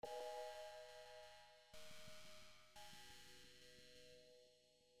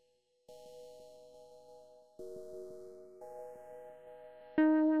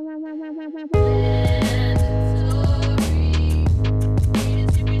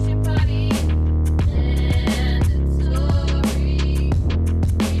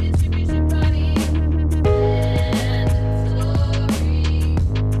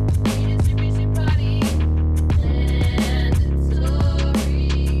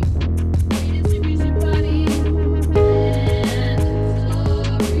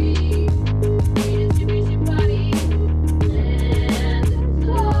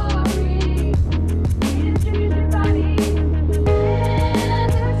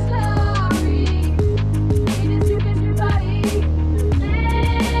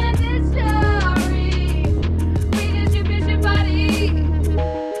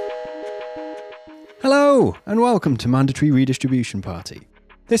And welcome to Mandatory Redistribution Party.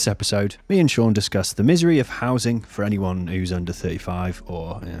 This episode, me and Sean discuss the misery of housing for anyone who's under 35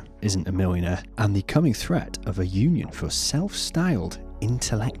 or isn't a millionaire, and the coming threat of a union for self-styled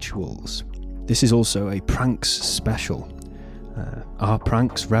intellectuals. This is also a pranks special. Are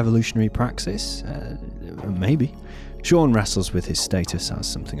pranks revolutionary praxis? Maybe. Sean wrestles with his status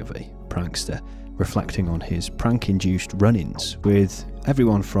as something of a prankster, reflecting on his prank-induced run-ins with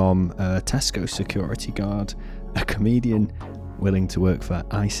everyone from a Tesco security guard, a comedian willing to work for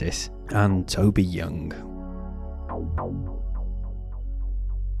ISIS, and Toby Young.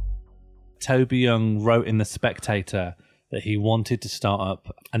 Toby Young wrote in The Spectator that he wanted to start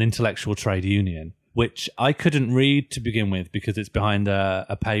up an intellectual trade union, which I couldn't read to begin with because it's behind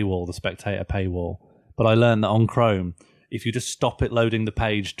a paywall, the Spectator paywall. But I learned that on Chrome, if you just stop it loading the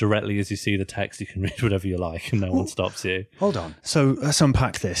page directly as you see the text, you can read whatever you like and no one stops you. Hold on. So let's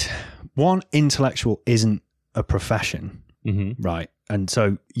unpack this. One, intellectual isn't a profession, right? And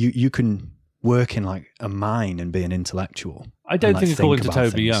so you can work in like a mine and be an intellectual. I don't think according to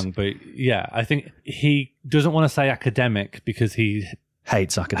Toby Young, but yeah, I think he doesn't want to say academic because he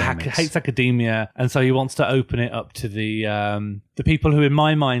hates academics. Hates academia, and so he wants to open it up to the people who, in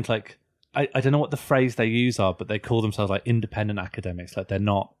my mind, like, I don't know what the phrase they use are, but they call themselves like independent academics. Like they're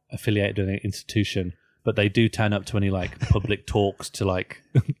not affiliated with any institution, but they do turn up to any like public talks to like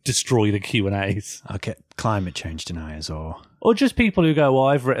destroy the Q&As. Okay, climate change deniers or just people who go, well,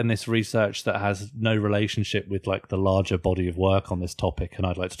 I've written this research that has no relationship with like the larger body of work on this topic, and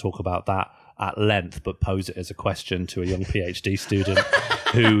I'd like to talk about that at length, but pose it as a question to a young PhD student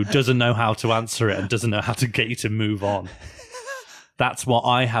who doesn't know how to answer it and doesn't know how to get you to move on. That's what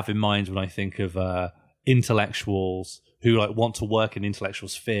I have in mind when I think of intellectuals who like want to work in the intellectual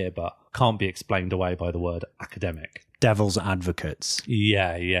sphere but can't be explained away by the word academic. Devil's advocates.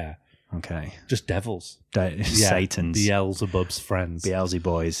 Yeah. Okay. Just devils. Satan's. Beelzebub's friends. Beelzy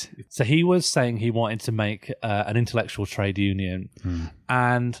boys. So he was saying he wanted to make an intellectual trade union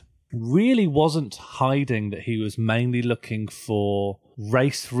and really wasn't hiding that he was mainly looking for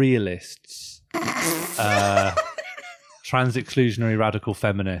race realists, trans-exclusionary radical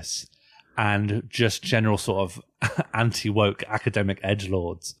feminists, and just general sort of anti-woke academic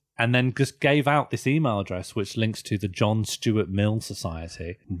edgelords. And then just gave out this email address which links to the John Stuart Mill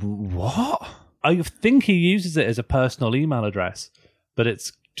Society. What? I think he uses it as a personal email address, but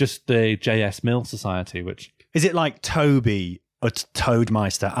it's just the JS Mill Society, which... Is it like Toby or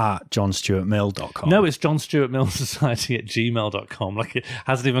Toadmeister at johnstuartmill.com? No, it's John Stuart Mill Society at gmail.com. Like it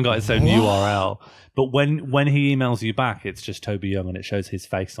hasn't even got its own URL. But when he emails you back, it's just Toby Young and it shows his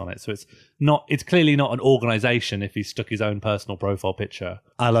face on it. So it's clearly not an organisation if he stuck his own personal profile picture.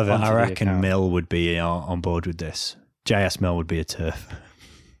 I love it. I reckon Mill would be on board with this. JS Mill would be a turf.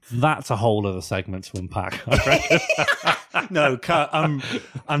 That's a whole other segment to unpack, I reckon. No,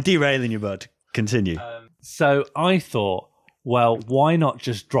 I'm derailing you, bud. Continue. So I thought, well, why not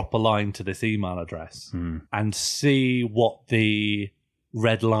just drop a line to this email address and see what the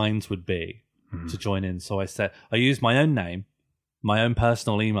red lines would be to join in? So I used my own name, my own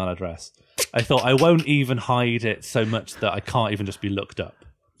personal email address. I thought I won't even hide it so much that I can't even just be looked up.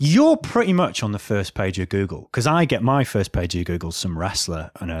 You're pretty much on the first page of Google, because I get my first page of Google some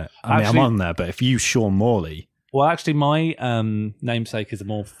wrestler, and I'm on there. But if you Sean Morley, well, actually, my namesake is a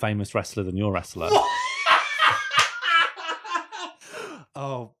more famous wrestler than your wrestler.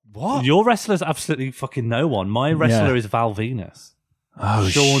 Oh, what? Your wrestler's absolutely fucking no one. My wrestler is Val Venus. Oh,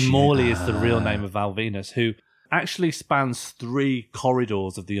 Sean Morley is the real name of Val Venus, who actually spans 3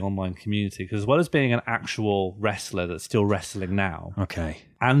 corridors of the online community, because as well as being an actual wrestler that's still wrestling now, okay,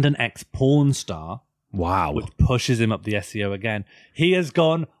 and an ex-porn star, wow, which pushes him up the SEO again, he has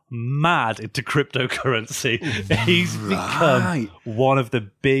gone mad into cryptocurrency. He's become one of the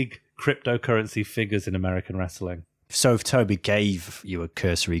big cryptocurrency figures in American wrestling. So if Toby gave you a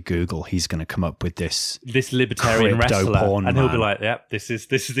cursory Google, he's going to come up with this libertarian crypto wrestler, porn and he'll be man. like, "Yep, this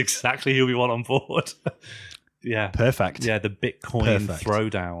is exactly who we want on board." Yeah, Perfect. yeah, the Bitcoin Perfect.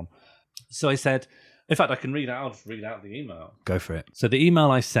 throwdown. So I said, in fact, I can read out. I'll just read out the email. Go for it. So the email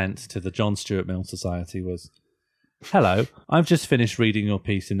I sent to the John Stuart Mill Society was, "Hello, I've just finished reading your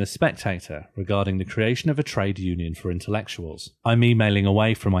piece in The Spectator regarding the creation of a trade union for intellectuals. I'm emailing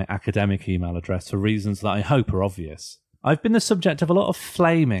away from my academic email address for reasons that I hope are obvious. I've been the subject of a lot of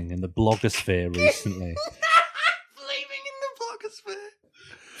flaming in the blogosphere recently. Flaming in the blogosphere.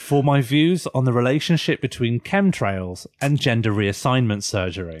 For my views on the relationship between chemtrails and gender reassignment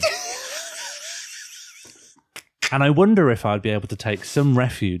surgery. And I wonder if I'd be able to take some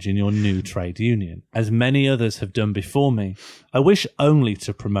refuge in your new trade union. As many others have done before me, I wish only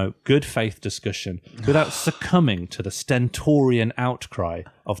to promote good faith discussion without succumbing to the stentorian outcry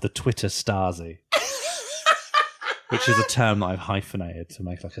of the Twitter Stasi." Which is a term that I've hyphenated to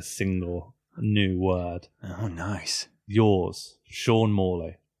make like a single new word. Oh, nice. Yours, Sean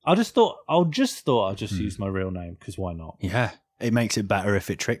Morley. I just thought I'd just use my real name, because why not? Yeah. It makes it better if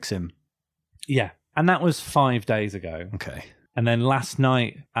it tricks him. Yeah. And that was 5 days ago. Okay. And then last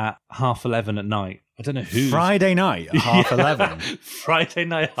night at 11:30 at night, I don't know who. Friday night at half 11. Friday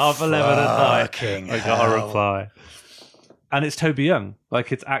night, 11:30 at night. Fucking I got a hell. reply. And it's Toby Young.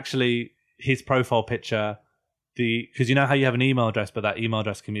 Like, it's actually his profile picture. Because you know how you have an email address, but that email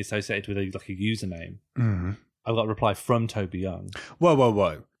address can be associated with a username. Mm. I got a reply from Toby Young.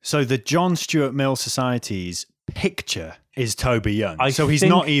 Whoa. So the John Stuart Mill Society's picture is Toby Young. I So he's think-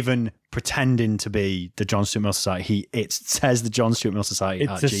 not even pretending to be the John Stuart Mill Society. It says the John Stuart Mill Society.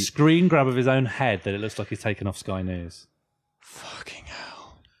 It's a screen grab of his own head that it looks like he's taken off Sky News. Fucking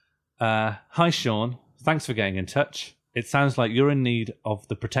hell. Hi, Sean. Thanks for getting in touch. It sounds like you're in need of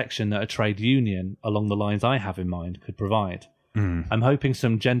the protection that a trade union, along the lines I have in mind, could provide. I'm hoping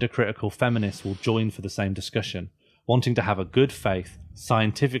some gender-critical feminists will join for the same discussion, wanting to have a good faith,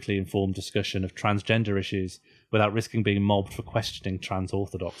 scientifically informed discussion of transgender issues without risking being mobbed for questioning trans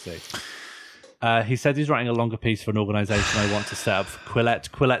orthodoxy. He said he's writing a longer piece for an organisation I want to set up for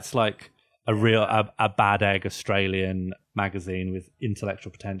Quillette. Quillette's like a bad egg Australian magazine with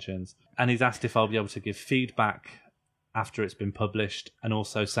intellectual pretensions. And he's asked if I'll be able to give feedback after it's been published, and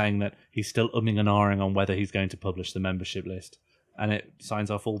also saying that he's still umming and ahhing on whether he's going to publish the membership list. And it signs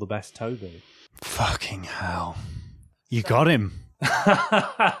off all the best, Toby. Fucking hell. You got him.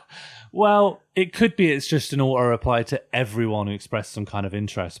 Well, it could be it's just an auto reply to everyone who expressed some kind of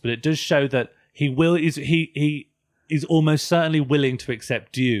interest, but it does show that he is almost certainly willing to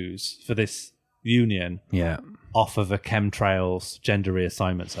accept dues for this union Yeah. off of a chemtrails gender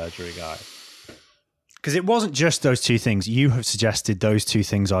reassignment surgery guy. Because it wasn't just those two things. You have suggested those two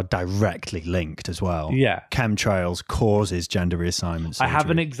things are directly linked as well. Yeah. Chemtrails causes gender reassignment surgery. I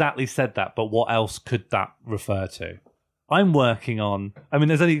haven't exactly said that, but what else could that refer to? I'm working on... I mean,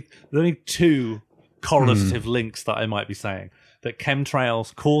 there's only two correlative links that I might be saying. That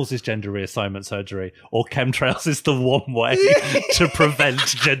chemtrails causes gender reassignment surgery, or chemtrails is the one way to prevent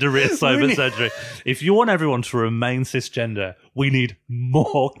gender reassignment surgery. If you want everyone to remain cisgender, we need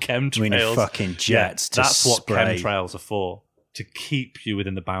more chemtrails. We need fucking jets to That's what spray. chemtrails are for, to keep you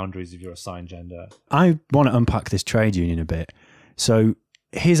within the boundaries of your assigned gender. I want to unpack this trade union a bit. So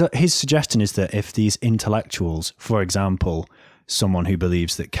his suggestion is that if these intellectuals, for example, someone who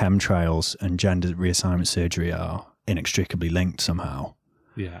believes that chemtrails and gender reassignment surgery are inextricably linked somehow,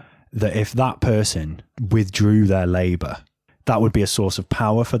 Yeah. that if that person withdrew their labour, that would be a source of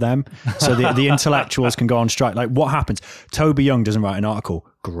power for them. So the intellectuals can go on strike. Like, what happens? Toby Young doesn't write an article.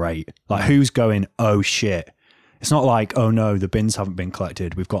 Great. Like, who's going, oh shit? It's not like, oh no, the bins haven't been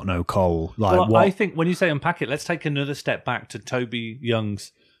collected. We've got no coal. Like, Well, what? I think when you say unpack it, let's take another step back to Toby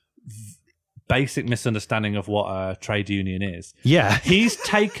Young's basic misunderstanding of what a trade union is. Yeah. He's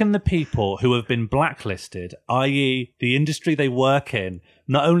taken the people who have been blacklisted, i.e. the industry they work in,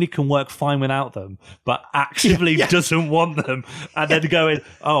 not only can work fine without them, but actively doesn't want them, and then going,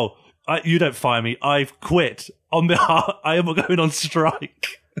 oh, you don't fire me, I've quit. On behalf, I am going on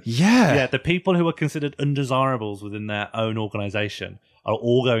strike. Yeah. Yeah, the people who are considered undesirables within their own organisation are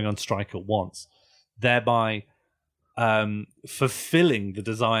all going on strike at once, thereby fulfilling the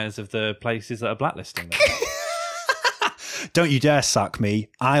desires of the places that are blacklisting them. Don't you dare sack me.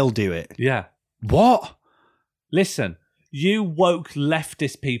 I'll do it. Yeah. What? Listen, you woke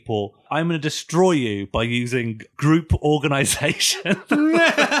leftist people, I'm going to destroy you by using group organisation.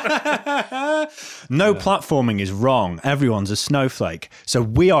 No platforming is wrong. Everyone's a snowflake. So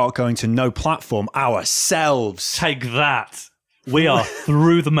we are going to no platform ourselves. Take that. We are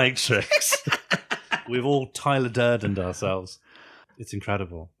through the matrix. We've all Tyler Durdened ourselves. It's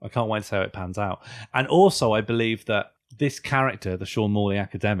incredible. I can't wait to see how it pans out. And also, I believe that this character, the Sean Morley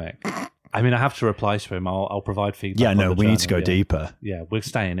academic, I mean, I have to reply to him. I'll provide feedback. Yeah, no, on the we need to journal, go deeper. Yeah, we're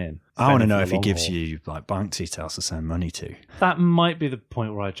staying in. I want to know for if the he long gives haul. you like bank details to send money to. That might be the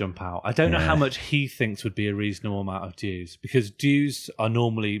point where I jump out. I don't know Yeah. how much he thinks would be a reasonable amount of dues, because dues are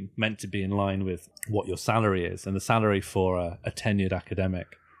normally meant to be in line with what your salary is, and the salary for a tenured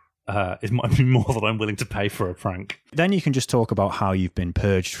academic might be more than I'm willing to pay for a prank. Then you can just talk about how you've been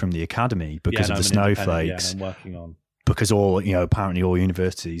purged from the academy because Yeah, of no, the I'm an independent, snowflakes. Yeah, and I'm working on. Because apparently all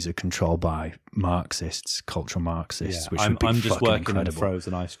universities are controlled by Marxists, cultural Marxists, which would be I'm just fucking working in a incredible.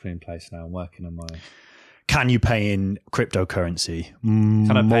 frozen ice cream place now. I'm working on my. Can you pay in cryptocurrency?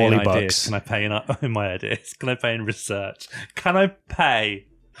 Can I pay Morley in bucks. ideas? Can I pay in my ideas? Can I pay in research? Can I pay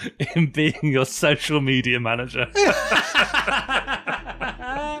in being your social media manager?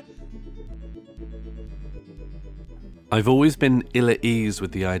 I've always been ill at ease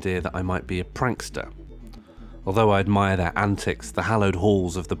with the idea that I might be a prankster. Although I admire their antics, the hallowed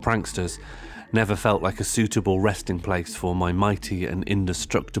halls of the pranksters never felt like a suitable resting place for my mighty and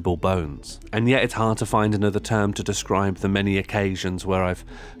indestructible bones. And yet it's hard to find another term to describe the many occasions where I've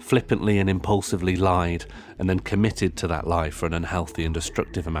flippantly and impulsively lied and then committed to that lie for an unhealthy and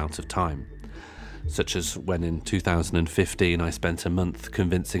destructive amount of time. Such as when in 2015 I spent a month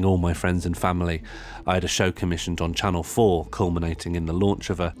convincing all my friends and family I had a show commissioned on Channel 4, culminating in the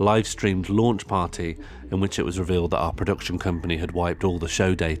launch of a live-streamed launch party in which it was revealed that our production company had wiped all the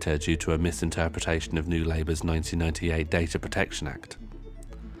show data due to a misinterpretation of New Labour's 1998 Data Protection Act.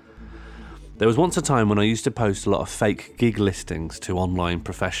 There was once a time when I used to post a lot of fake gig listings to online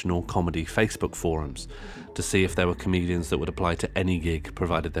professional comedy Facebook forums to see if there were comedians that would apply to any gig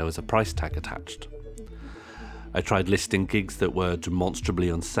provided there was a price tag attached. I tried listing gigs that were demonstrably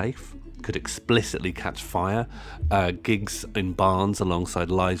unsafe, could explicitly catch fire, gigs in barns alongside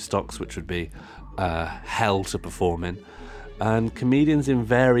livestocks which would be hell to perform in, and comedians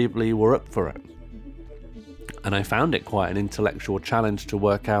invariably were up for it. And I found it quite an intellectual challenge to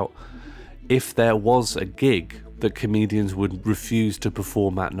work out if there was a gig that comedians would refuse to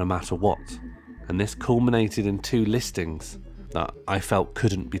perform at no matter what. And this culminated in 2 listings that I felt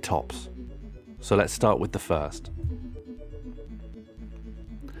couldn't be tops. So let's start with the first.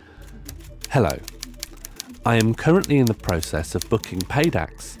 Hello. I am currently in the process of booking paid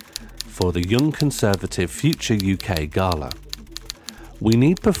acts for the Young Conservative Future UK Gala. We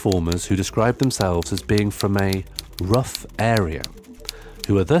need performers who describe themselves as being from a rough area,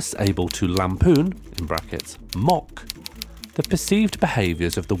 who are thus able to lampoon, in brackets, mock, the perceived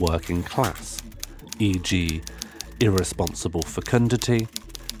behaviours of the working class, e.g. irresponsible fecundity,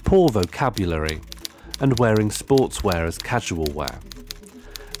 poor vocabulary, and wearing sportswear as casual wear.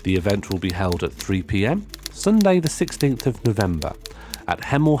 The event will be held at 3 p.m, Sunday the 16th of November, at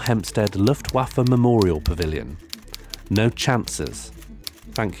Hemel Hempstead Luftwaffe Memorial Pavilion. No chances.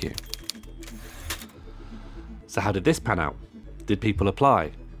 Thank you. So how did this pan out? Did people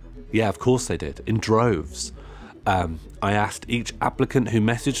apply? Yeah, of course they did, in droves. I asked each applicant who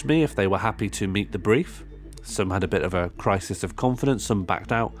messaged me if they were happy to meet the brief. Some had a bit of a crisis of confidence, some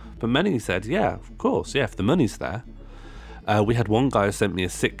backed out, but many said, yeah, of course, yeah, if the money's there. We had one guy who sent me a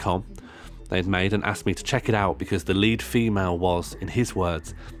sitcom they'd made and asked me to check it out because the lead female was, in his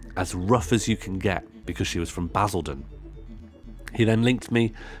words, as rough as you can get because she was from Basildon. He then linked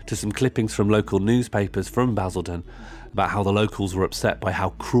me to some clippings from local newspapers from Basildon about how the locals were upset by how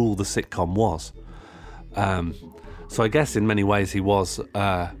cruel the sitcom was. So I guess in many ways he was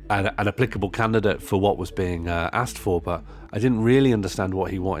an applicable candidate for what was being asked for, but I didn't really understand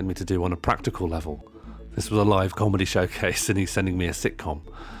what he wanted me to do on a practical level. This was a live comedy showcase and he's sending me a sitcom.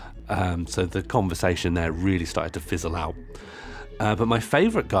 So the conversation there really started to fizzle out. But my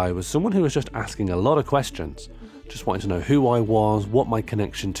favourite guy was someone who was just asking a lot of questions, just wanting to know who I was, what my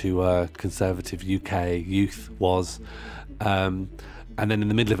connection to conservative UK youth was. And then in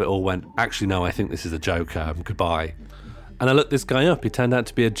the middle of it all went, actually, no, I think this is a joke, goodbye. And I looked this guy up. He turned out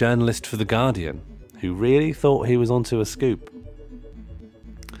to be a journalist for The Guardian who really thought he was onto a scoop.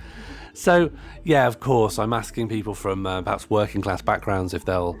 So, yeah, of course, I'm asking people from perhaps working class backgrounds if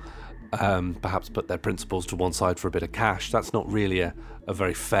they'll perhaps put their principles to one side for a bit of cash. That's not really a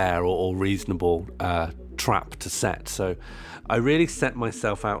very fair or reasonable trap to set. So I really set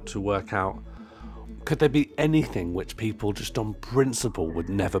myself out to work out, could there be anything which people just on principle would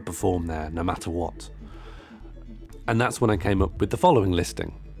never perform there, no matter what? And that's when I came up with the following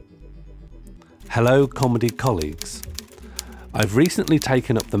listing. Hello, comedy colleagues. I've recently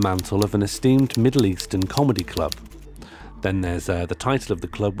taken up the mantle of an esteemed Middle Eastern comedy club. Then there's the title of the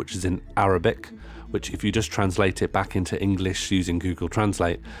club, which is in Arabic, which if you just translate it back into English using Google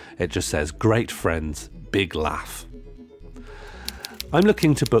Translate, it just says, "Great friends, big laugh." I'm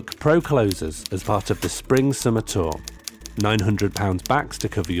looking to book pro closers as part of the spring-summer tour. £900 backs to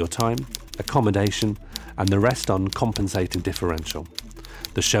cover your time, accommodation, and the rest on compensating differential.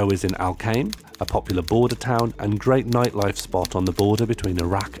 The show is in Al Khaim, a popular border town and great nightlife spot on the border between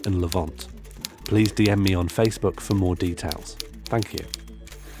Iraq and Levant. Please DM me on Facebook for more details. Thank you.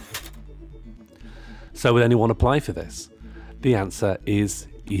 So will anyone apply for this? The answer is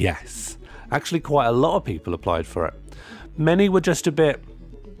yes. Actually, quite a lot of people applied for it. Many were just a bit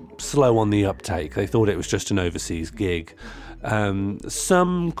slow on the uptake. They thought it was just an overseas gig.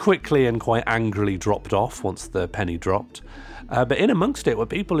 Some quickly and quite angrily dropped off once the penny dropped. But in amongst it were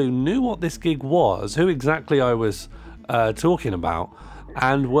people who knew what this gig was, who exactly I was talking about,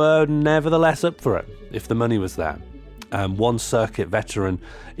 and were nevertheless up for it if the money was there. One circuit veteran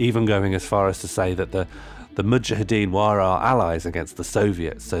even going as far as to say that the Mujahideen were our allies against the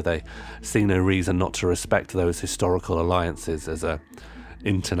Soviets, so they see no reason not to respect those historical alliances as a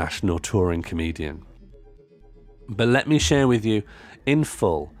international touring comedian. But let me share with you in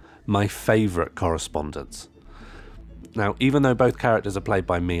full my favourite correspondence. Now, even though both characters are played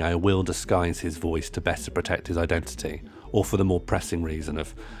by me, I will disguise his voice to better protect his identity, or for the more pressing reason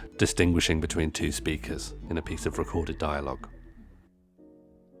of distinguishing between two speakers in a piece of recorded dialogue.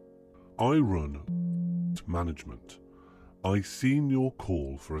 I run management. I seen your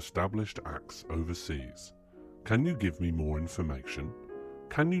call for established acts overseas. Can you give me more information?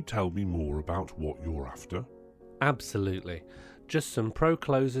 Can you tell me more about what you're after? Absolutely. Just some pro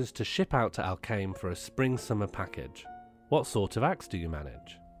closers to ship out to Al Khaim for a spring-summer package. What sort of acts do you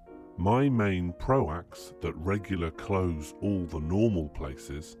manage? My main pro acts that regular close all the normal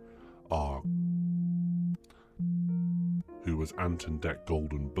places are who was Ant and Dec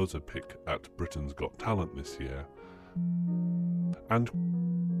Golden Buzzer pick at Britain's Got Talent this year.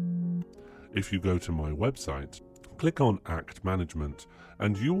 And if you go to my website, click on Act Management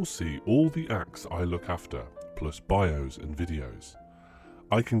and you'll see all the acts I look after, plus bios and videos.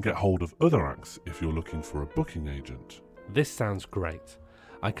 I can get hold of other acts if you're looking for a booking agent. This sounds great.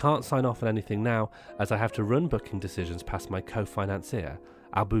 I can't sign off on anything now as I have to run booking decisions past my co-financier,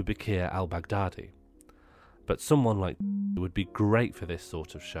 Abu Bakr al-Baghdadi. But someone like would be great for this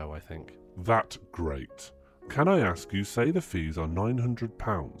sort of show, I think. That great. Can I ask, you say the fees are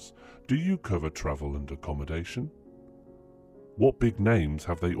 £900. Do you cover travel and accommodation? What big names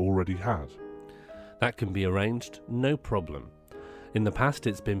have they already had? That can be arranged, no problem. In the past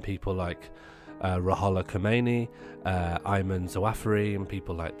it's been people like Ruhollah Khomeini, Ayman Zawahiri and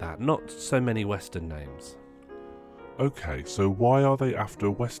people like that. Not so many Western names. Okay, so why are they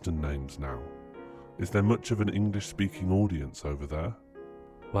after Western names now? Is there much of an English-speaking audience over there?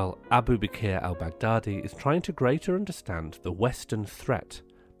 Well, Abu Bakr al-Baghdadi is trying to greater understand the Western threat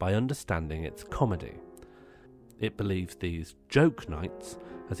by understanding its comedy. It believes these joke nights,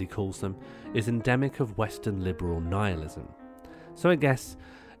 as he calls them, is endemic of Western liberal nihilism. So I guess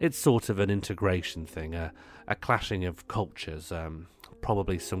it's sort of an integration thing, a clashing of cultures,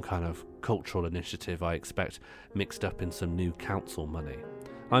 probably some kind of cultural initiative I expect mixed up in some new council money.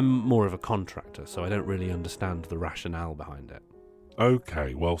 I'm more of a contractor, so I don't really understand the rationale behind it.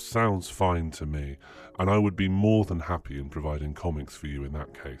 Okay, well, sounds fine to me, and I would be more than happy in providing comics for you in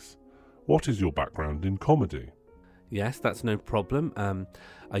that case. What is your background in comedy? Yes, that's no problem.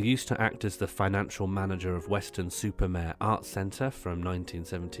 I used to act as the financial manager of Weston Supermare Arts Centre from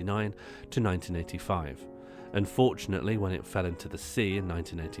 1979 to 1985. Unfortunately, when it fell into the sea in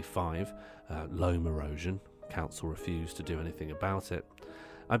 1985, loam erosion, council refused to do anything about it,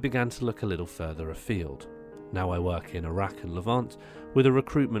 I began to look a little further afield. Now I work in Iraq and Levant with a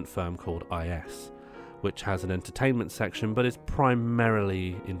recruitment firm called IS, which has an entertainment section but is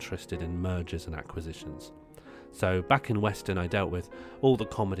primarily interested in mergers and acquisitions. So back in Weston I dealt with all the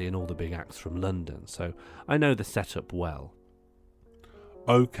comedy and all the big acts from London, so I know the setup well.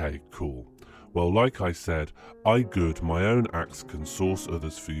 Okay, cool. Well, like I said, my own acts can source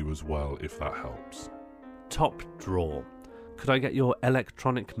others for you as well if that helps. Top draw. Could I get your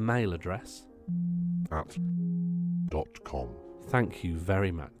electronic mail address? At .com. Thank you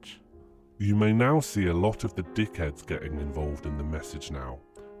very much. You may now see a lot of the dickheads getting involved in the message now.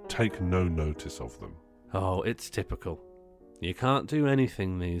 Take no notice of them. Oh, it's typical. You can't do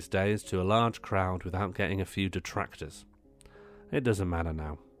anything these days to a large crowd without getting a few detractors. It doesn't matter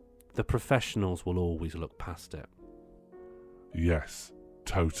now. The professionals will always look past it. Yes,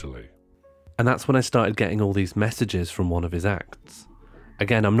 totally. And that's when I started getting all these messages from one of his acts.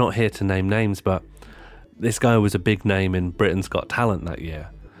 Again, I'm not here to name names, but This guy was a big name in Britain's Got Talent that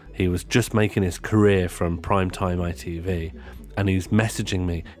year. He was just making his career from primetime ITV, and he's messaging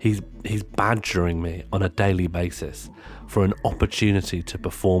me. He's badgering me on a daily basis for an opportunity to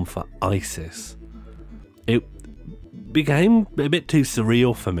perform for ISIS. It became a bit too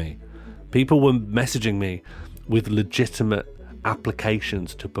surreal for me. People were messaging me with legitimate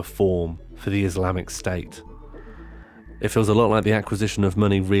applications to perform for the Islamic State. It feels a lot like the acquisition of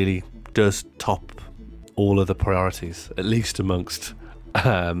money really does top all of the priorities, at least amongst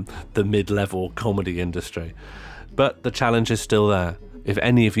the mid-level comedy industry. But the challenge is still there. If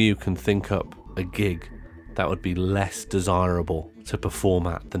any of you can think up a gig that would be less desirable to perform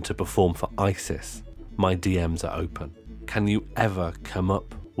at than to perform for ISIS, my DMs are open. Can you ever come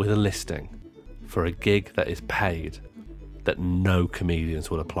up with a listing for a gig that is paid that no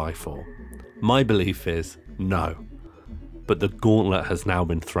comedians will apply for? My belief is no. But the gauntlet has now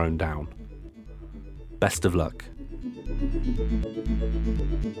been thrown down. Best of luck.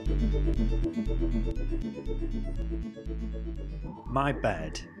 My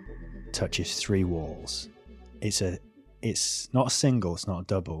bed touches 3 walls. It's not a single, it's not a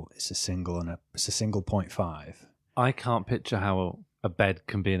double, it's a single and it's a single 0.5. I can't picture how a bed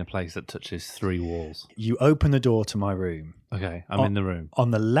can be in a place that touches 3 walls. You open the door to my room. Okay, I'm in the room.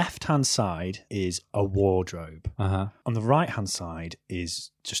 On the left-hand side is a wardrobe. Uh-huh. On the right-hand side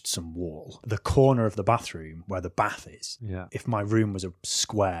is just some wall. The corner of the bathroom where the bath is. Yeah. If my room was a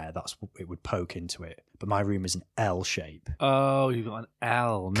square, it would poke into it. But my room is an L shape. Oh, you've got an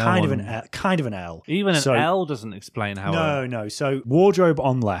L. Kind of an L. Even an L doesn't explain how. No. So wardrobe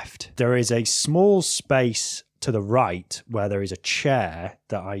on left. There is a small space to the right where there is a chair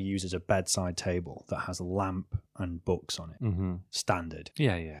that I use as a bedside table that has a lamp and books on it. Mm-hmm. Standard.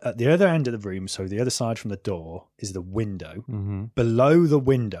 Yeah. At the other end of the room, so the other side from the door, is the window. Mm-hmm. Below the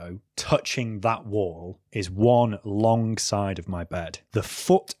window, touching that wall, is one long side of my bed. The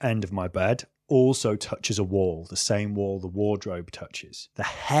foot end of my bed also touches a wall, the same wall the wardrobe touches. The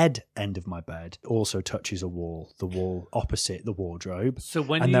head end of my bed also touches a wall, the wall opposite the wardrobe. So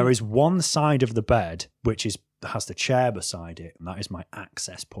there is one side of the bed which has the chair beside it, and that is my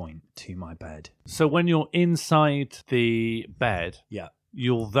access point to my bed. So when you're inside the bed, yeah,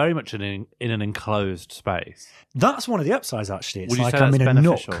 you're very much in an enclosed space. That's one of the upsides, actually. It's Would you like say I'm that's in a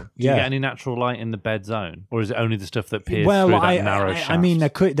beneficial? nook. Do you get any natural light in the bed zone, or is it only the stuff that peers through that narrow shaft? I mean, there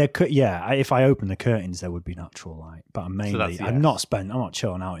could, yeah. If I open the curtains, there would be natural light. But I'm not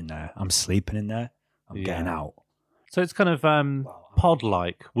chilling out in there. I'm sleeping in there. I'm getting out. So it's kind of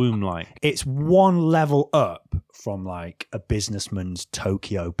pod-like, womb-like. It's one level up from like a businessman's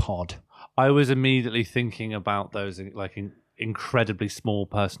Tokyo pod. I was immediately thinking about those incredibly small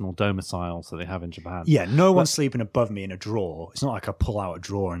personal domiciles that they have in Japan. Yeah, no one's sleeping above me in a drawer. It's not like I pull out a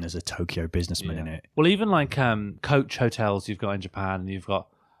drawer and there's a Tokyo businessman in it. Well, even like coach hotels you've got in Japan, and you've got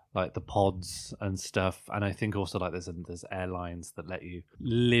like the pods and stuff, and I think also like there's airlines that let you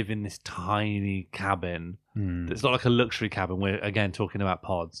live in this tiny cabin. It's not like a luxury cabin. We're again talking about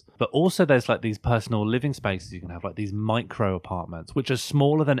pods, but also there's like these personal living spaces you can have, like these micro apartments, which are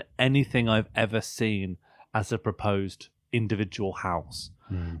smaller than anything I've ever seen as a proposed individual house.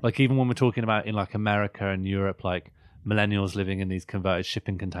 Like even when we're talking about in like America and Europe, like millennials living in these converted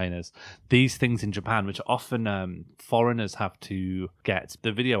shipping containers, these things in Japan, which often foreigners have to get.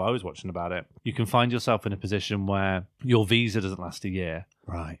 The video I was watching about it, you can find yourself in a position where your visa doesn't last a year,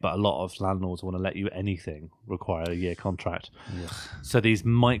 right? But a lot of landlords want to let you anything require a year contract. So these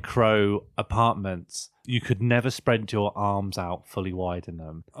micro apartments, you could never spread your arms out fully wide in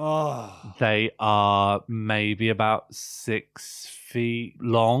them. They are maybe about 6 feet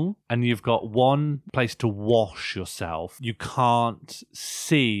long, and you've got one place to wash yourself. You can't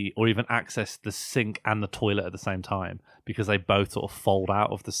see or even access the sink and the toilet at the same time because they both sort of fold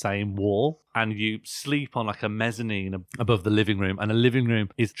out of the same wall, and you sleep on like a mezzanine above the living room, and a living room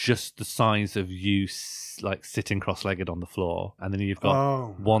is just the size of you like sitting cross-legged on the floor, and then you've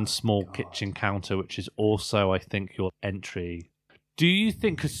got one small kitchen counter, which is also, I think, your entry. Do you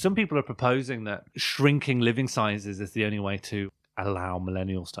think, because some people are proposing that shrinking living sizes is the only way to allow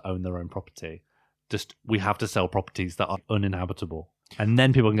millennials to own their own property, just we have to sell properties that are uninhabitable, and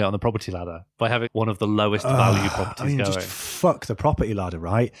then people can get on the property ladder by having one of the lowest value properties going. Just fuck the property ladder,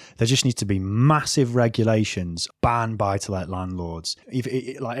 right? There just needs to be massive regulations, ban buy-to-let landlords.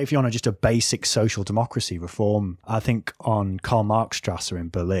 If you want just a basic social democracy reform, I think on Karl-Marx-Strasse in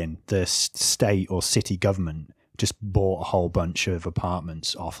Berlin, the state or city government just bought a whole bunch of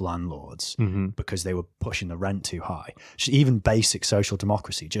apartments off landlords because they were pushing the rent too high. Just even basic social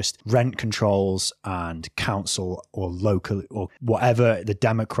democracy, just rent controls and council or local or whatever the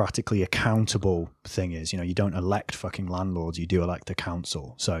democratically accountable thing is. You know, you don't elect fucking landlords, you do elect the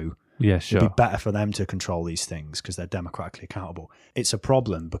council. So yeah, sure. it'd be better for them to control these things because they're democratically accountable. It's a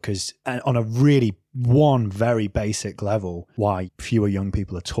problem because on a really one very basic level, why fewer young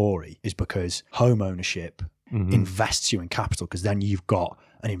people are Tory is because home ownership invests you in capital, because then you've got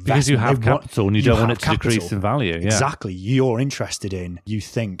an investment. Because you have capital and you don't want it to decrease in value. Yeah. Exactly. You're interested in, you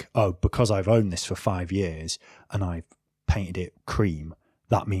think, oh, because I've owned this for 5 years and I've painted it cream,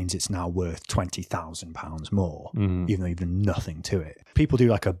 that means it's now worth £20,000 more, even though you've done nothing to it. People do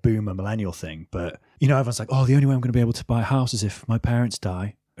like a boomer millennial thing, but you know, everyone's like, oh, the only way I'm going to be able to buy a house is if my parents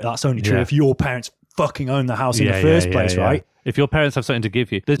die. That's only true if your parents fucking own the house in the first place, right? If your parents have something to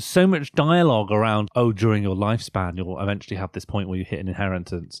give you, there's so much dialogue around, oh, during your lifespan, you'll eventually have this point where you hit an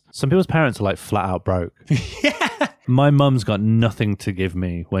inheritance. Some people's parents are like flat out broke. My mum's got nothing to give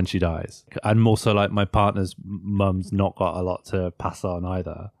me when she dies. And also, like, my partner's mum's not got a lot to pass on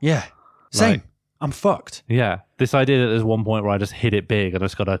either. Yeah. Same. Like, I'm fucked. Yeah. This idea that there's one point where I just hit it big and I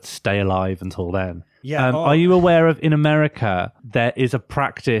just got to stay alive until then. Yeah. Are you aware of, in America, there is a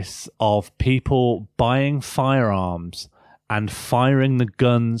practice of people buying firearms and firing the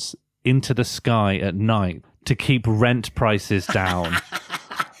guns into the sky at night to keep rent prices down?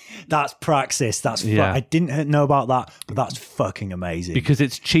 That's praxis. That's I didn't know about that, but that's fucking amazing. Because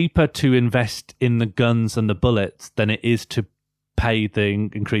it's cheaper to invest in the guns and the bullets than it is to pay the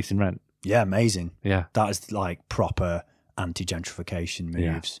increase in rent. Yeah, amazing. Yeah. That is like proper anti-gentrification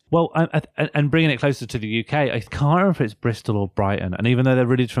moves. Yeah. Well, and bringing it closer to the UK, I can't remember if it's Bristol or Brighton, and even though they're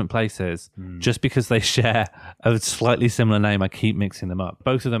really different places, just because they share a slightly similar name, I keep mixing them up.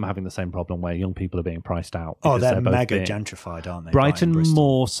 Both of them are having the same problem where young people are being priced out. Oh, they're mega gentrified, aren't they? Brighton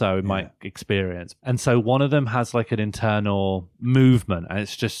more so in my experience. And so one of them has like an internal movement, and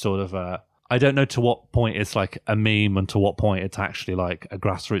it's just sort of I don't know to what point it's like a meme and to what point it's actually like a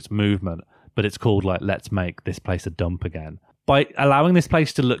grassroots movement, but it's called like, let's make this place a dump again. By allowing this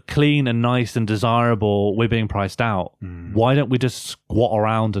place to look clean and nice and desirable, we're being priced out. Why don't we just squat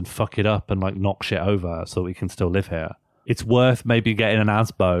around and fuck it up and like knock shit over so we can still live here? It's worth maybe getting an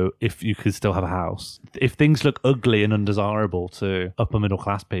ASBO if you could still have a house. If things look ugly and undesirable to upper middle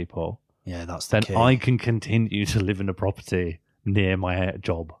class people, that's the key. I can continue to live in a property near my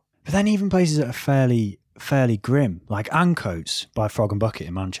job. But then even places that are fairly grim, like Ancoats by Frog and Bucket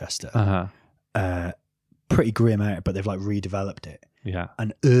in Manchester, pretty grim area, but they've like redeveloped it. Yeah.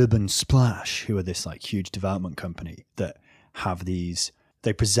 And Urban Splash, who are this like huge development company that have these,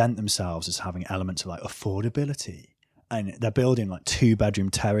 they present themselves as having elements of like affordability, and they're building like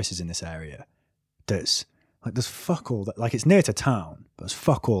 2-bedroom terraces in this area. That's like, there's fuck all that, like it's near to town, but there's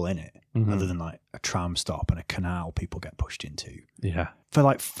fuck all in it, other than like a tram stop and a canal people get pushed into. Yeah. For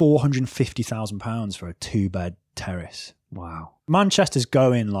like £450,000 for a 2-bed terrace. Wow. Manchester's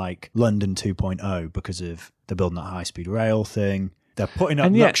going like London 2.0 because of they're building that high-speed rail thing. They're putting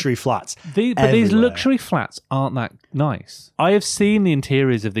up luxury flats. But these luxury flats aren't that nice. I have seen the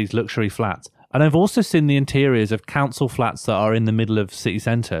interiors of these luxury flats, and I've also seen the interiors of council flats that are in the middle of city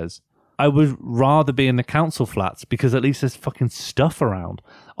centres. I would rather be in the council flats because at least there's fucking stuff around.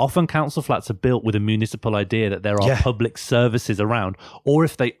 Often council flats are built with a municipal idea that there are public services around. Or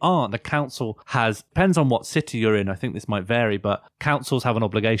if they aren't, the council has, depends on what city you're in, I think this might vary, but councils have an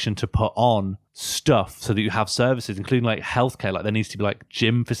obligation to put on stuff so that you have services, including like healthcare. Like there needs to be like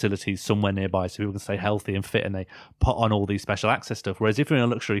gym facilities somewhere nearby so people can stay healthy and fit, and they put on all these special access stuff. Whereas if you're in a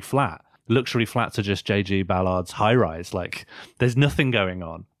luxury flats are just J.G. Ballard's high-rise. Like, there's nothing going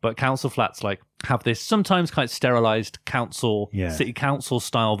on. But council flats, like, have this sometimes kind of sterilized city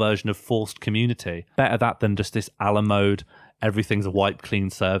council-style version of forced community. Better that than just this a la mode, everything's a wipe clean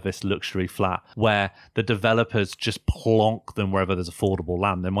service luxury flat where the developers just plonk them wherever there's affordable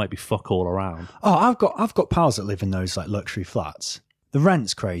land. There might be fuck all around. Oh, I've got pals that live in those, like, luxury flats. The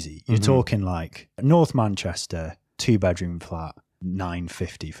rent's crazy. You're talking, like, North Manchester, 2-bedroom flat,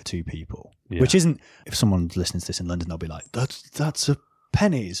 $950 for 2 people, which isn't, if someone listens to this in London, they'll be like, that's a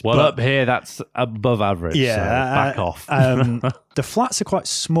pennies. Well, up here, that's above average. Yeah. So back off. The flats are quite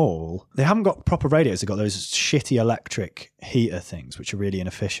small. They haven't got proper radiators. They've got those shitty electric heater things, which are really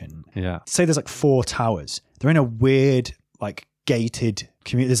inefficient. Yeah. Say there's like 4 towers. They're in a weird, like gated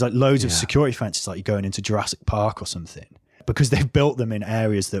community. There's like loads of security fences, like you're going into Jurassic Park or something. Because they've built them in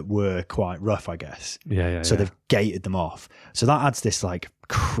areas that were quite rough, I guess. So they've gated them off. So that adds this like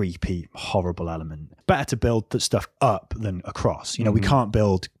creepy, horrible element. Better to build that stuff up than across. You know, we can't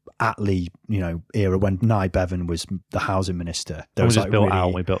build Attlee, era when Nye Bevan was the housing minister. We just built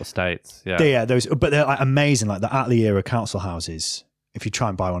out, we built estates. Yeah, but they're like amazing. Like the Attlee era council houses. If you try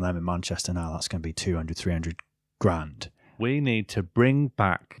and buy one of them in Manchester now, that's going to be 200, 300 grand. We need to bring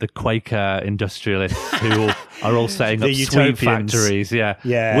back the Quaker industrialists who are all setting up sweet utopians. factories.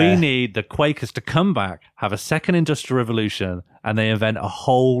 Yeah. We need the Quakers to come back, have a second industrial revolution, and they invent a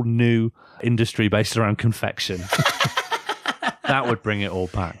whole new industry based around confection. That would bring it all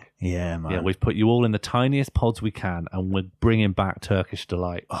back. Yeah, man. Yeah, we've put you all in the tiniest pods we can, and we're bringing back Turkish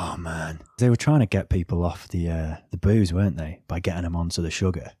delight. Oh, man. They were trying to get people off the booze, weren't they? By getting them onto the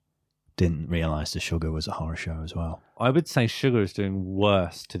sugar. Didn't realise the sugar was a horror show as well. I would say sugar is doing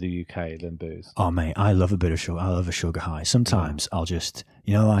worse to the UK than booze. Oh, mate, I love a bit of sugar. I love a sugar high. Sometimes I'll just,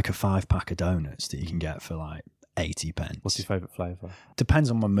 like a 5-pack of donuts that you can get for like 80 pence. What's your favourite flavour? Depends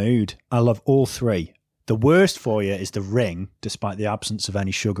on my mood. I love all three. The worst for you is the ring, despite the absence of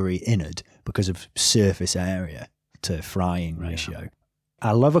any sugary innard because of surface area to frying ratio.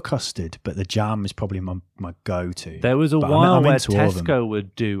 I love a custard, but the jam is probably my go-to. There was a while where Tesco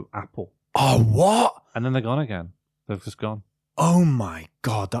would do apple. Oh, what? And then they're gone again. They've just gone. Oh, my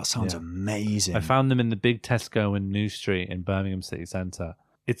God. That sounds amazing. I found them in the big Tesco in New Street in Birmingham City Centre.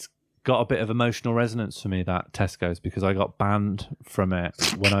 It's got a bit of emotional resonance for me, that Tesco's, because I got banned from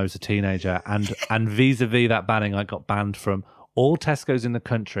it when I was a teenager. And vis-a-vis that banning, I got banned from all Tesco's in the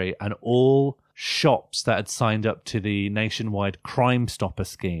country and all shops that had signed up to the nationwide Crime Stopper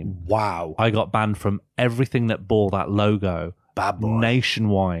scheme. Wow. I got banned from everything that bore that logo. Bad boy.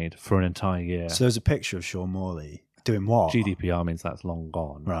 Nationwide for an entire year. So there's a picture of Sean Morley doing what? GDPR means that's long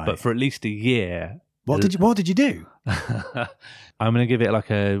gone. Right. But for at least a year... What did you do? I'm going to give it like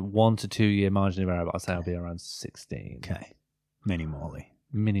a 1 to 2 year margin of error, but I'll say I'll be around 16. Okay. Mini Morley.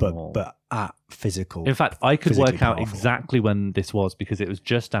 Minimal. But at physical. In fact, I could work out powerful. exactly when this was because it was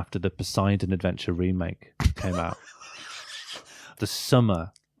just after the Poseidon Adventure remake came out. The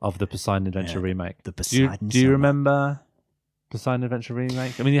summer of the Poseidon Adventure remake. The Poseidon Do you remember Poseidon Adventure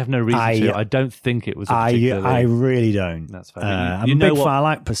remake? I mean, you have no reason to. I don't think it was a particularly... I really don't. That's fair. I'm a big fan. I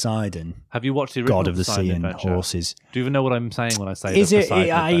like Poseidon. Have you watched the original God of the Poseidon Sea and Adventure? Horses. Do you even know what I'm saying when I say Is the it?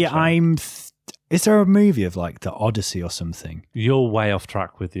 Poseidon Adventure? Is there a movie of like the Odyssey or something? You're way off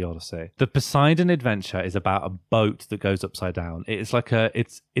track with the Odyssey. The Poseidon Adventure is about a boat that goes upside down. It's like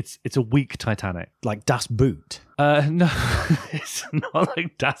it's a weak Titanic. Like Das Boot? No, it's not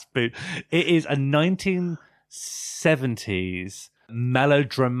like Das Boot. It is a 1970s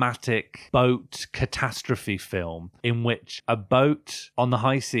melodramatic boat catastrophe film in which a boat on the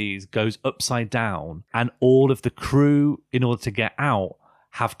high seas goes upside down and all of the crew, in order to get out,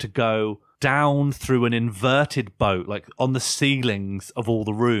 have to go down through an inverted boat, like on the ceilings of all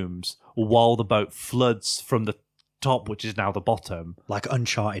the rooms, while the boat floods from the top, which is now the bottom. Like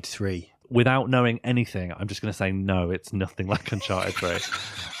Uncharted 3. Without knowing anything, I'm just going to say no, it's nothing like Uncharted 3.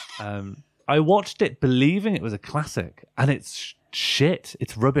 I watched it believing it was a classic, and it's shit.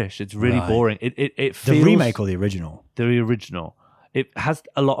 It's rubbish. It's really boring. It feels... The remake or the original? The original. It has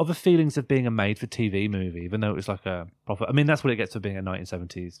a lot of the feelings of being a made-for-TV movie, even though it was like a proper... I mean, that's what it gets for being a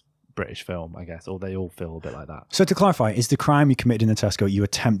 1970s British film, I guess, or they all feel a bit like that. So to clarify, is the crime you committed in the Tesco, you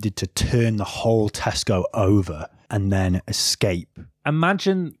attempted to turn the whole Tesco over and then escape?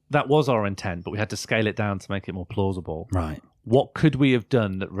 Imagine that was our intent, but we had to scale it down to make it more plausible. Right. What could we have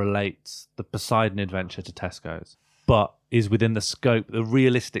done that relates the Poseidon Adventure to Tesco's, but is within the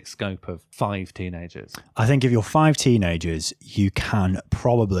realistic scope of 5 teenagers? I think if you're 5 teenagers, you can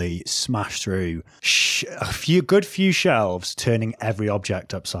probably smash through a few shelves, turning every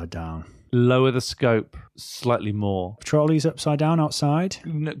object upside down. Lower the scope slightly more. Trolleys upside down outside?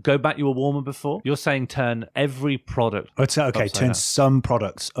 Go back, you were warmer before. You're saying turn every product turn down. Some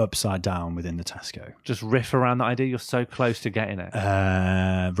products upside down within the Tesco. Just riff around that idea. You're so close to getting it.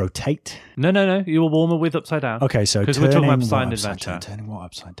 Rotate? No. You were warmer with upside down. Okay, so because we're talking about Poseidon Adventure. Turning what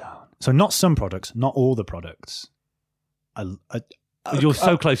upside down? So not some products, not all the products. You're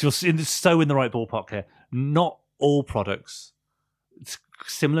so close. You're so in the right ballpark here. Not all products. It's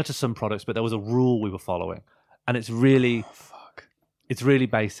similar to some products, but there was a rule we were following, and it's really, it's really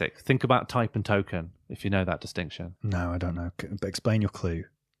basic. Think about type and token, if you know that distinction. No, I don't know. But explain your clue.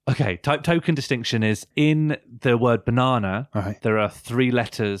 Okay, type token distinction is in the word banana. Right. There are 3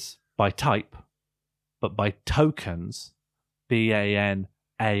 letters by type, but by tokens, BANANA,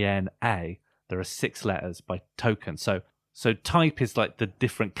 there are 6 letters by token. So type is like the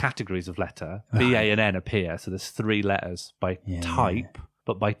different categories of letter. B, A, and N appear. So there's 3 letters by type.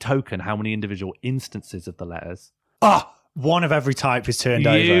 But by token, how many individual instances of the letters? One of every type is turned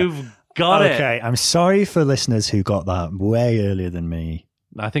over. You've got it. Okay, I'm sorry for listeners who got that way earlier than me.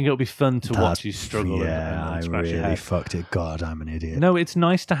 I think it'll be fun to watch you struggle. Yeah, and I scratch your really head. fucked it. God, I'm an idiot. No, it's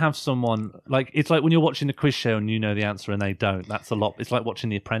nice to have someone like it's like when you're watching the quiz show and you know the answer and they don't. That's a lot. It's like watching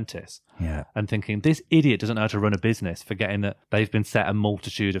The Apprentice Yeah. and thinking this idiot doesn't know how to run a business, forgetting that they've been set a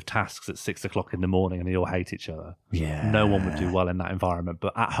multitude of tasks at 6 o'clock in the morning and they all hate each other. Yeah. No one would do well in that environment.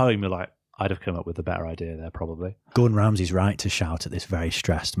 But at home, you're like, I'd have come up with a better idea there probably. Gordon Ramsay's right to shout at this very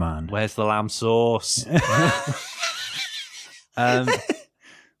stressed man. Where's the lamb sauce?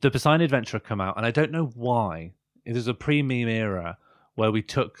 The Poseidon Adventure come out, and I don't know why. It was a pre-meme era where we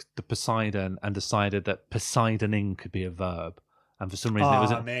took the Poseidon and decided that Poseidoning could be a verb, and for some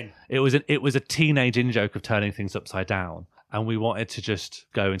reason it was a teenage in-joke of turning things upside down, and we wanted to just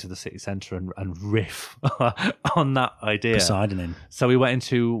go into the city centre and riff on that idea. Poseidoning. So we went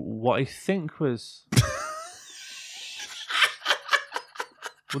into what I think was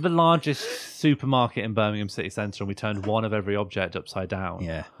the largest supermarket in Birmingham city centre, and we turned one of every object upside down.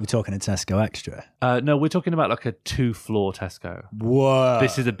 Yeah. We're talking a Tesco Extra. No, we're talking about like a 2-floor Tesco. Whoa.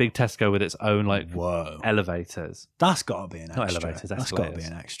 This is a big Tesco with its own like Whoa. elevators. That's got to be an extra. Not elevators, That's got to escalators.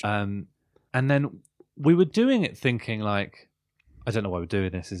 be an extra. And then we were doing it thinking like, I don't know why we're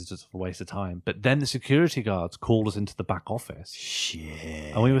doing this. This is just a waste of time. But then the security guards called us into the back office.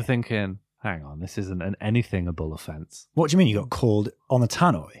 Shit. And we were thinking, hang on, this isn't an anything-able offence. What do you mean you got called on the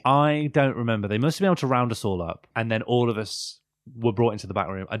tannoy? I don't remember. They must have been able to round us all up. And then all of us were brought into the back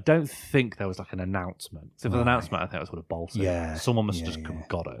room. I don't think there was like an announcement. So if there was an announcement, I think I would have bolted. Yeah. Someone must have just come and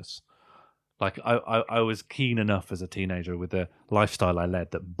got us. Like I was keen enough as a teenager with the lifestyle I led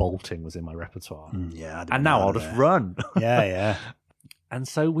that bolting was in my repertoire. Yeah. And now I'll just run. Yeah, yeah. And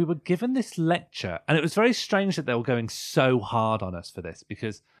so we were given this lecture, and it was very strange that they were going so hard on us for this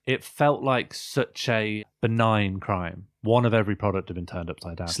because it felt like such a benign crime. One of every product had been turned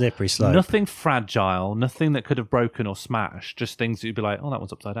upside down. Slippery slope. Nothing fragile, nothing that could have broken or smashed, just things that you'd be like, oh, that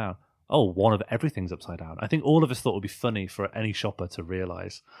one's upside down. Oh, one of everything's upside down. I think all of us thought it would be funny for any shopper to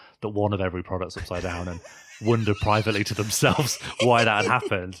realise that one of every product's upside down and wonder privately to themselves why that had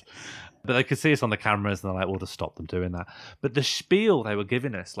happened. But they could see us on the cameras and they're like, we'll just stop them doing that. But the spiel they were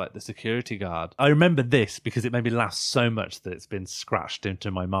giving us, like the security guard, I remember this because it made me laugh so much that it's been scratched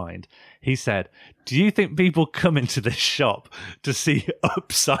into my mind. He said, do you think people come into this shop to see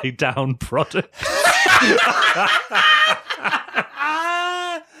upside down products?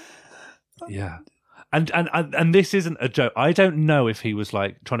 Yeah. And this isn't a joke. I don't know if he was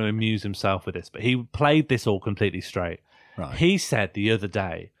like trying to amuse himself with this, but he played this all completely straight. Right. He said the other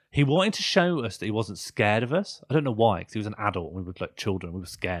day, he wanted to show us that he wasn't scared of us. I don't know why, because he was an adult. We were like children. We were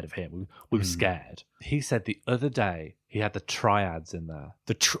scared of him. We were scared. He said the other day he had the triads in there.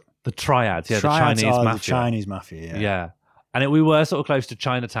 The triads. Yeah, Triads the Chinese are mafia. The Chinese mafia, yeah. Yeah. And we were sort of close to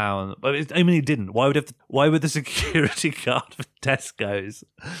Chinatown. But I mean, he didn't. Why would the security guard for Tesco's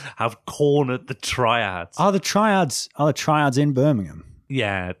have cornered the triads? Are the triads in Birmingham?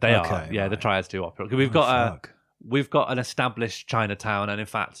 Yeah, they are. Okay, Yeah, right. the triads do operate. We've got an established Chinatown, and in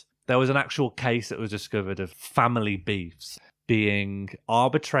fact, there was an actual case that was discovered of family beefs being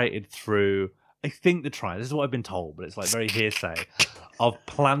arbitrated through, I think, the triad. This is what I've been told, but it's like very hearsay, of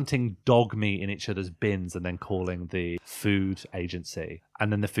planting dog meat in each other's bins and then calling the food agency.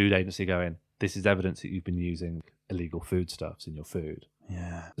 And then the food agency going, this is evidence that you've been using illegal foodstuffs in your food.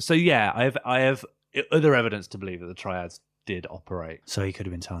 Yeah. So yeah, I have other evidence to believe that the triads did operate. So he could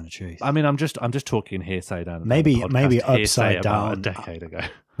have been telling the truth. I mean, I'm just talking hearsay down. Maybe hearsay upside about down a decade ago.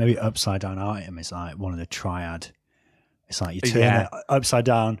 Maybe upside down item is like one of the triad. It's like you turn it upside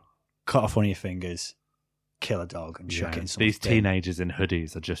down, cut off one of your fingers, kill a dog, and chuck it in someone's These bin. teenagers in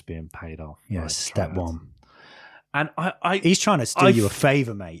hoodies are just being paid off. Yeah, by the step triads. one. And He's trying to steal you a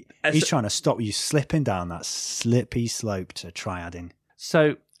favour, mate. He's trying to stop you slipping down that slippy slope to triading.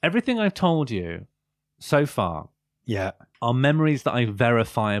 So everything I've told you so far Yeah. are memories that I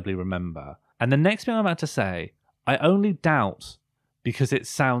verifiably remember. And the next thing I'm about to say, I only doubt because it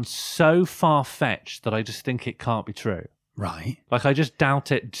sounds so far-fetched that I just think it can't be true. Right. Like, I just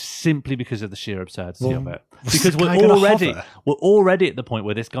doubt it simply because of the sheer absurdity of it. what's Because the guy gonna hover? we're already at the point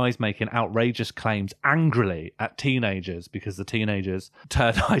where this guy's making outrageous claims angrily at teenagers because the teenagers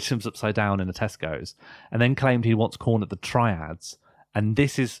turned items upside down in the Tesco's and then claimed he once cornered the triads. And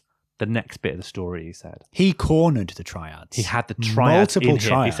this is the next bit of the story, he said. He cornered the triads. He had the triads Multiple in here.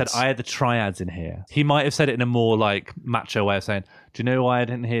 triads. He said, I had the triads in here. He might have said it in a more like macho way of saying, do you know why I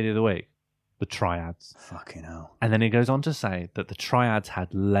didn't hear the other week? The triads. Fucking hell. And then he goes on to say that the triads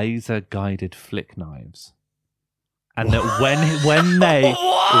had laser-guided flick knives. And that when they...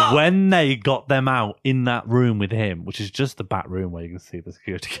 when they got them out in that room with him, which is just the back room where you can see the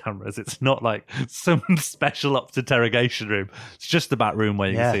security cameras. It's not like some special ops interrogation room. It's just the back room where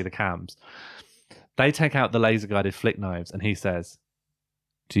you can see the cams. They take out the laser guided flick knives, and he says,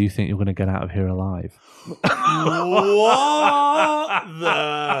 "Do you think you're going to get out of here alive?" What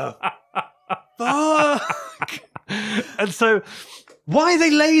the fuck? And so, why are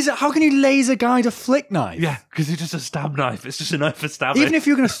they laser? How can you laser guide a flick knife? yeah, because it's just a stab knife. It's just a knife for stabbing. Even if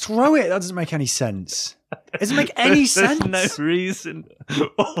you're going to throw it, that doesn't make any sense. It doesn't make any sense. There's no reason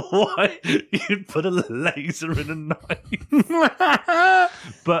why you'd put a laser in a knife.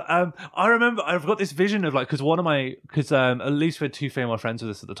 But I remember I've got this vision of like, because at least we had two female friends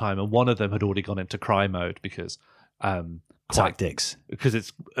with us at the time, and one of them had already gone into cry mode because Tactics. Because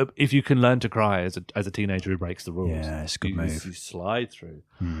it's if you can learn to cry as a teenager who breaks the rules, Yeah, it's a good move. You slide through.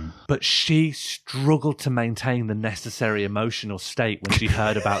 But she struggled to maintain the necessary emotional state when she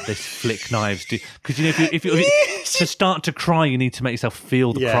heard about this flick knives. Because if you to start to cry, you need to make yourself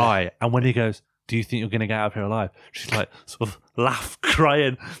feel the cry. And when he goes, "Do you think you're going to get out of here alive?" She's like, sort of laugh,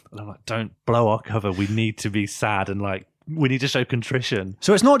 crying. And I'm like, "Don't blow our cover. We need to be sad and like." We need to show contrition.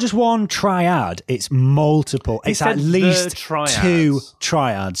 So it's not just one triad, it's multiple. It's at least two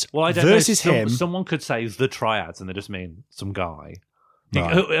triads. Well, I don't versus know. him. Someone could say the triads and they just mean some guy.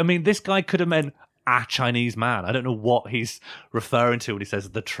 Right. I mean, this guy could have meant a Chinese man. I don't know what he's referring to when he says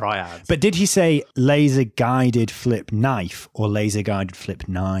the triads. But did he say laser guided flip knife or laser guided flip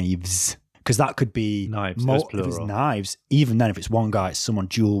knives? Because that could be knives. If it's knives, even then, if it's one guy, it's someone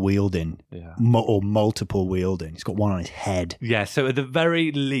dual wielding or multiple wielding. He's got one on his head. Yeah, so at the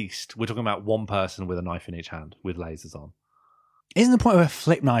very least, we're talking about one person with a knife in each hand with lasers on. Isn't the point of a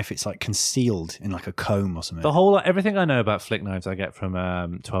flick knife, it's like concealed in like a comb or something? Everything I know about flick knives I get from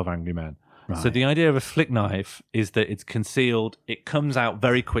 12 Angry Men. Right. So the idea of a flick knife is that it's concealed, it comes out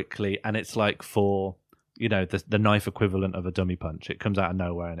very quickly, and it's like for... You know, the knife equivalent of a dummy punch. It comes out of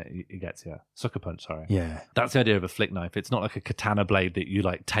nowhere and it gets you. Sucker punch, sorry. Yeah. That's the idea of a flick knife. It's not like a katana blade that you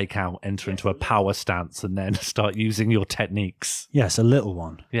like take out, enter into a power stance and then start using your techniques. Yeah, it's a little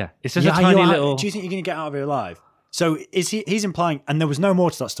one. Yeah. It's just a tiny little... Do you think you're going to get out of here alive? So he's implying, and there was no more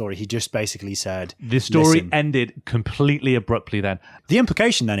to that story. He just basically said... The story ended completely abruptly then. The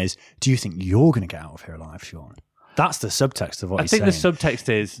implication then is, do you think you're going to get out of here alive, Sean? That's the subtext of what he's saying. I think the subtext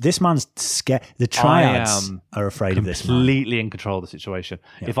is... This man's scared. The triads are afraid of this man. Completely in control of the situation.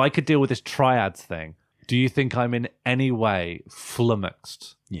 Yeah. If I could deal with this triads thing, do you think I'm in any way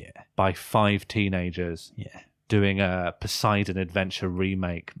flummoxed by 5 teenagers doing a Poseidon Adventure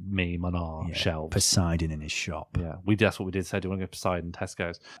remake meme on our shelves? Poseidon in his shop. Yeah, that's what we did. Said, do you want to go to Poseidon,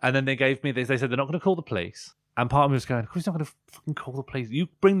 Tesco's? And then they gave me this. They said they're not going to call the police. And part of me was going, who's not going to fucking call the police? You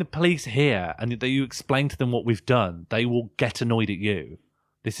bring the police here and you explain to them what we've done. They will get annoyed at you.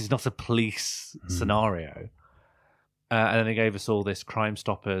 This is not a police scenario. And then they gave us all this Crime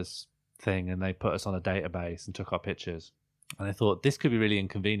Stoppers thing and they put us on a database and took our pictures. And I thought, this could be really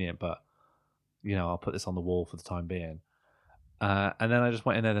inconvenient, but, you know, I'll put this on the wall for the time being. And then I just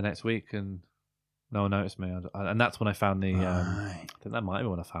went in there the next week and no one noticed me. And that's when I found the... I think that might be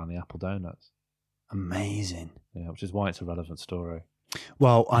when I found the Apple Donuts. Amazing. Yeah, which is why it's a relevant story.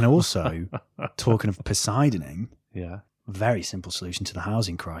 Well, and also, talking of Poseidoning, very simple solution to the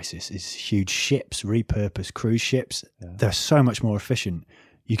housing crisis is huge ships, repurposed cruise ships. Yeah. They're so much more efficient.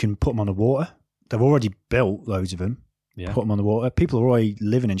 You can put them on the water. They've already built loads of them. Yeah. Put them on the water. People are already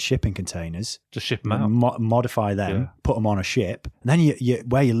living in shipping containers. Just ship them out. Modify them, put them on a ship. And then you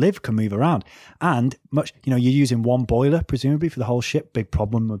where you live can move around. And you're using one boiler, presumably, for the whole ship. Big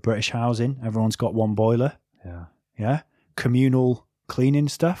problem with British housing. Everyone's got one boiler. Yeah. Yeah. Communal cleaning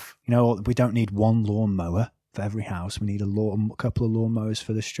stuff. We don't need one lawnmower for every house. We need a couple of lawnmowers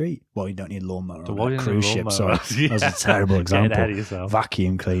for the street. Well, you don't need a lawnmower on a cruise ship. Sorry, that was a terrible example.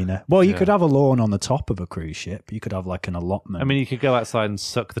 Vacuum cleaner. Well, you could have a lawn on the top of a cruise ship. You could have like an allotment. I mean, you could go outside and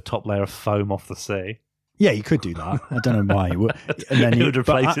suck the top layer of foam off the sea. Yeah, you could do that. I don't know why you would. And then it would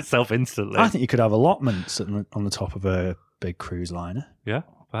replace itself instantly. I think you could have allotments on the top of a big cruise liner. Yeah,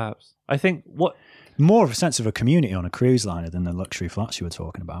 perhaps. I think more of a sense of a community on a cruise liner than the luxury flats you were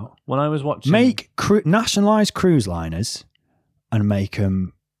talking about. When I was watching... nationalise cruise liners and make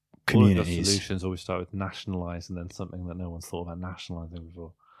them communities. All of the solutions always start with nationalise and then something that no one's thought about nationalising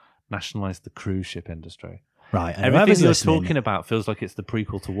before. Nationalise the cruise ship industry. Right. And everything you're talking about feels like it's the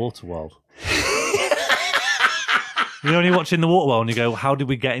prequel to Waterworld. You're only watching the Waterworld and you go, how did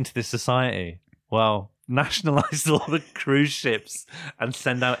we get into this society? Well... nationalise all the cruise ships and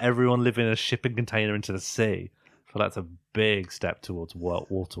send out everyone living in a shipping container into the sea. So that's a big step towards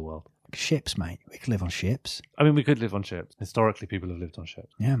Waterworld. Ships, mate. We could live on ships. I mean, we could live on ships. Historically, people have lived on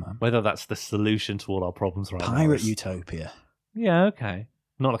ships. Yeah, man. Whether that's the solution to all our problems right now. Pirate utopia. Yeah, okay.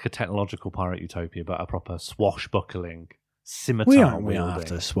 Not like a technological pirate utopia, but a proper swashbuckling, scimitar We don't wielding. have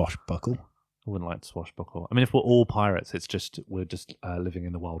to swashbuckle. I wouldn't like to swashbuckle. I mean, if we're all pirates, we're just living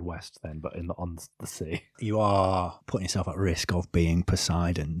in the Wild West then, but on the sea. You are putting yourself at risk of being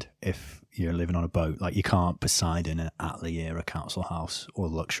Poseidoned if you're living on a boat. Like, you can't Poseidon an atelier, a council house, or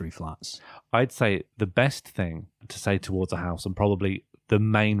luxury flats. I'd say the best thing to say towards a house, and probably the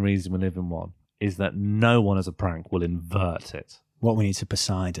main reason we live in one, is that no one as a prank will invert it. What we need to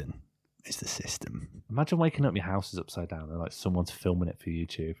Poseidon is the system. Imagine waking up, your house is upside down and like someone's filming it for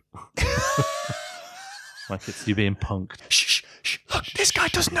YouTube. Like it's you being punked. Shh, shh, look, this guy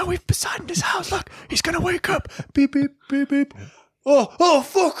doesn't know we've Poseidoned his house. Look, he's going to wake up. Beep, beep, beep, beep. Oh,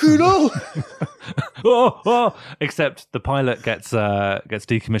 fucking hell. oh. Except the pilot gets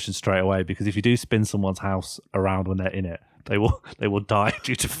decommissioned straight away, because if you do spin someone's house around when they're in it, they will die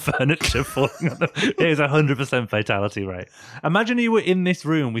due to furniture falling on them. It is 100% fatality rate. Imagine you were in this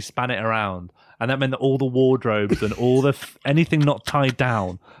room, we span it around, and that meant that all the wardrobes and all the anything not tied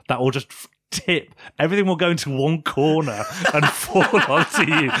down, that will just tip. Everything will go into one corner and fall onto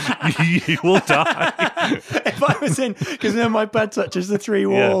you. You will die. If I was in, because then my bed touches the three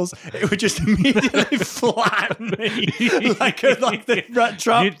walls, it would just immediately flatten me. like the rat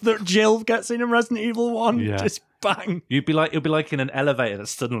trap that Jill gets in Resident Evil 1. Yeah. Just bang. You'd be like in an elevator that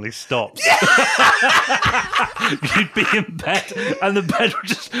suddenly stops. You'd be in bed and the bed would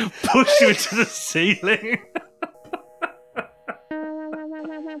just push you into the ceiling.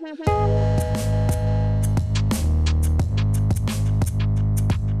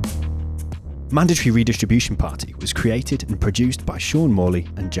 Mandatory Redistribution Party was created and produced by Sean Morley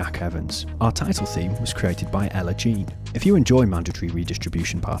and Jack Evans. Our title theme was created by Ella Jean. If you enjoy Mandatory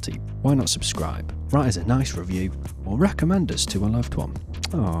Redistribution Party, why not subscribe, write us a nice review, or recommend us to a loved one?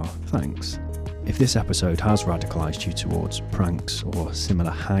 Oh, thanks. If this episode has radicalised you towards pranks or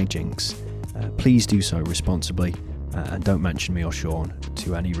similar hijinks, please do so responsibly, and don't mention me or Sean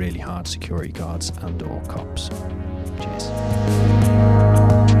to any really hard security guards and or cops. Cheers.